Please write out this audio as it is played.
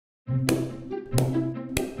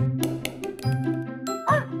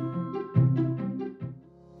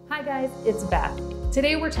guys, it's Beth.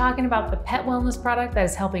 Today we're talking about the pet wellness product that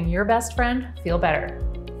is helping your best friend feel better,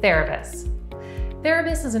 Therabis.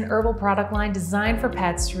 Therabis is an herbal product line designed for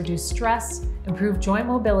pets to reduce stress, improve joint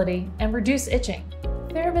mobility, and reduce itching.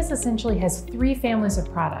 Therabis essentially has 3 families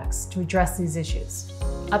of products to address these issues: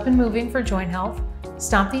 Up and Moving for joint health,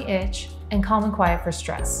 Stop the Itch, and Calm and Quiet for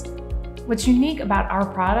stress. What's unique about our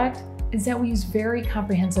product is that we use very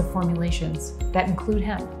comprehensive formulations that include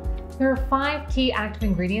hemp. There are 5 key active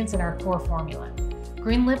ingredients in our core formula: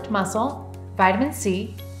 green-lipped mussel, vitamin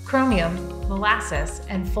C, chromium, molasses,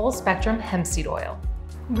 and full-spectrum hemp seed oil.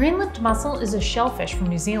 Green-lipped mussel is a shellfish from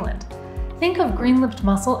New Zealand. Think of green-lipped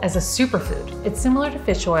mussel as a superfood. It's similar to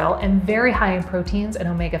fish oil and very high in proteins and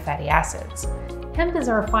omega fatty acids. Hemp is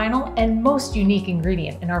our final and most unique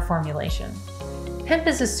ingredient in our formulation. Hemp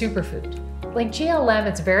is a superfood. Like GLM,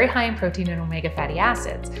 it's very high in protein and omega fatty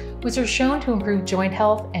acids, which are shown to improve joint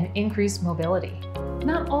health and increase mobility.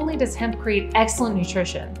 Not only does hemp create excellent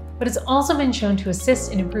nutrition, but it's also been shown to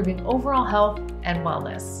assist in improving overall health and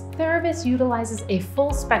wellness. Therabis utilizes a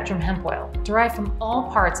full-spectrum hemp oil derived from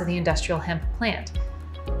all parts of the industrial hemp plant.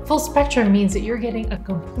 Full spectrum means that you're getting a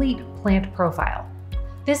complete plant profile.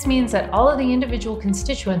 This means that all of the individual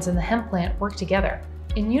constituents in the hemp plant work together,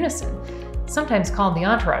 in unison, sometimes called the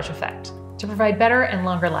entourage effect, to provide better and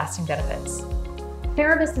longer-lasting benefits.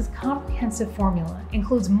 Therabis' comprehensive formula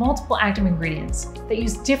includes multiple active ingredients that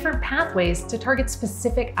use different pathways to target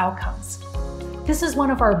specific outcomes. This is one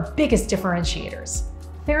of our biggest differentiators.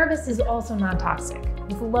 Therabis is also non-toxic,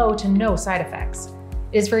 with low to no side effects.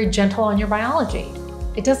 It is very gentle on your biology.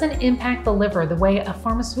 It doesn't impact the liver the way a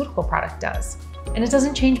pharmaceutical product does, and it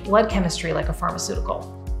doesn't change blood chemistry like a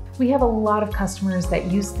pharmaceutical. We have a lot of customers that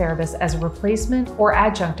use Therabis as a replacement or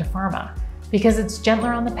adjunct to pharma, because it's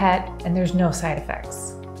gentler on the pet and there's no side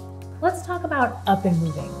effects. Let's talk about Up and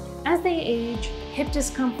Moving. As they age, hip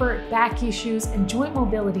discomfort, back issues, and joint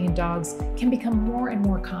mobility in dogs can become more and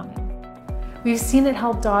more common. We've seen it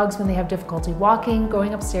help dogs when they have difficulty walking,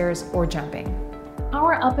 going upstairs, or jumping.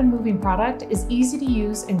 Our Up and Moving product is easy to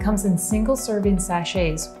use and comes in single serving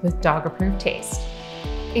sachets with dog-approved taste.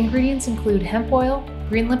 Ingredients include hemp oil,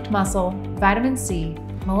 green-lipped mussel, vitamin C,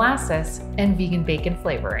 molasses, and vegan bacon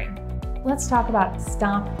flavoring. Let's talk about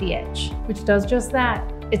Stop the Itch, which does just that.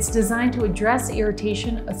 It's designed to address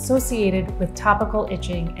irritation associated with topical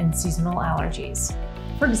itching and seasonal allergies.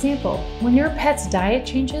 For example, when your pet's diet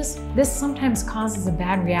changes, this sometimes causes a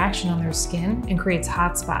bad reaction on their skin and creates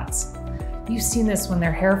hot spots. You've seen this when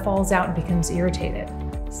their hair falls out and becomes irritated.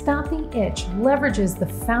 Stop the Itch leverages the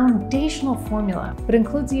foundational formula, but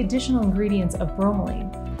includes the additional ingredients of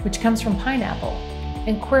bromelain, which comes from pineapple,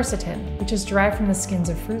 and quercetin, which is derived from the skins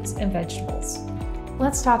of fruits and vegetables.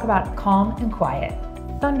 Let's talk about Calm and Quiet.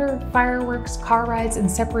 Thunder, fireworks, car rides, and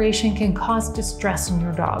separation can cause distress in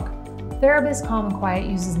your dog. Therabis Calm and Quiet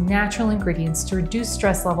uses natural ingredients to reduce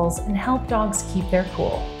stress levels and help dogs keep their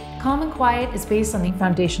cool. Calm and Quiet is based on the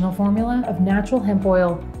foundational formula of natural hemp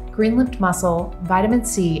oil, green-lipped mussel, vitamin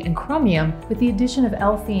C, and chromium with the addition of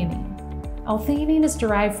L-theanine. L-theanine is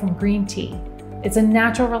derived from green tea. It's a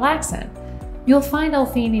natural relaxant. You'll find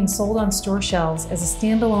L-theanine sold on store shelves as a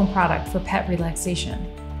standalone product for pet relaxation.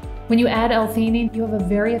 When you add L-theanine, you have a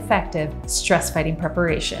very effective stress-fighting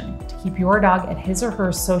preparation to keep your dog at his or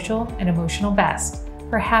her social and emotional best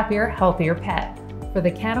for a happier, healthier pet. For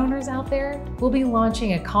the cat owners out there, we'll be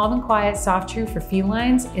launching a Calm and Quiet Soft Chew for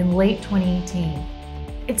felines in late 2018.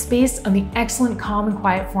 It's based on the excellent Calm and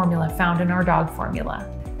Quiet formula found in our dog formula.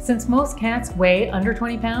 Since most cats weigh under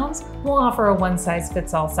 20 pounds, we'll offer a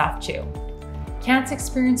one-size-fits-all soft chew. Cats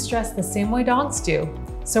experience stress the same way dogs do,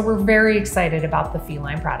 so we're very excited about the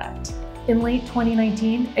feline product. In late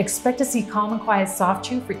 2019, expect to see Calm and Quiet Soft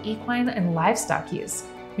Chew for equine and livestock use,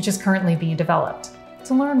 which is currently being developed.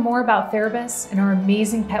 To learn more about Therabis and our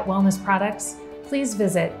amazing pet wellness products, please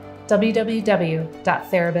visit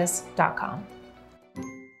www.therabis.com.